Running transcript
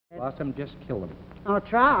Blossom, just kill them. I'll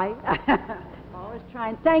try. Always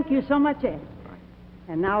trying. Thank you so much, Ed.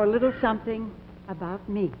 And now a little something about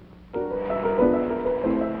me.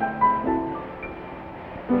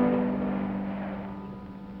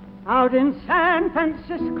 Out in San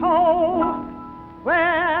Francisco,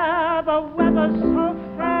 where the weather's so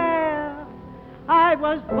fair, I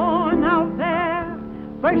was born out there,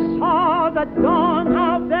 first saw the dawn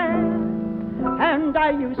out there, and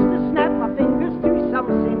I used to snap my fingers to some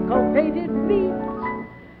syncopated beats,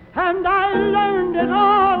 and I learned it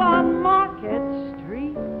all on Market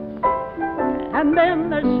Street. And then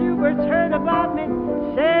the Shuberts heard about me,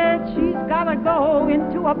 said she's gotta go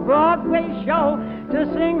into a Broadway show to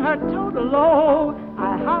sing her total low.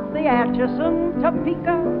 I hopped the Atchison,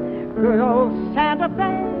 Topeka, good old Santa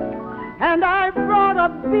Fe, and I brought a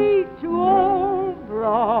beat to old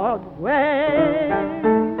Broadway.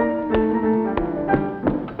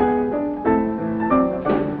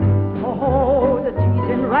 Oh, the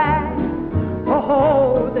Teasin rag,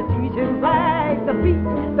 oh, the Teasin rag, the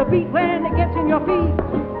beat when it gets in your feet.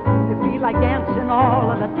 You feel like dancing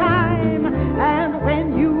all of the time, and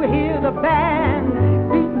when you hear the band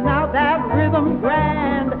beating out that rhythm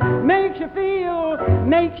grand, makes you feel,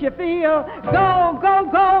 go, go,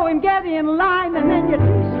 go, and get in line, and then you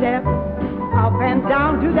two-step up and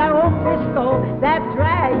down to that old Frisco, that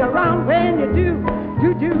drag around when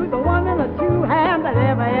you do the one and the two, and the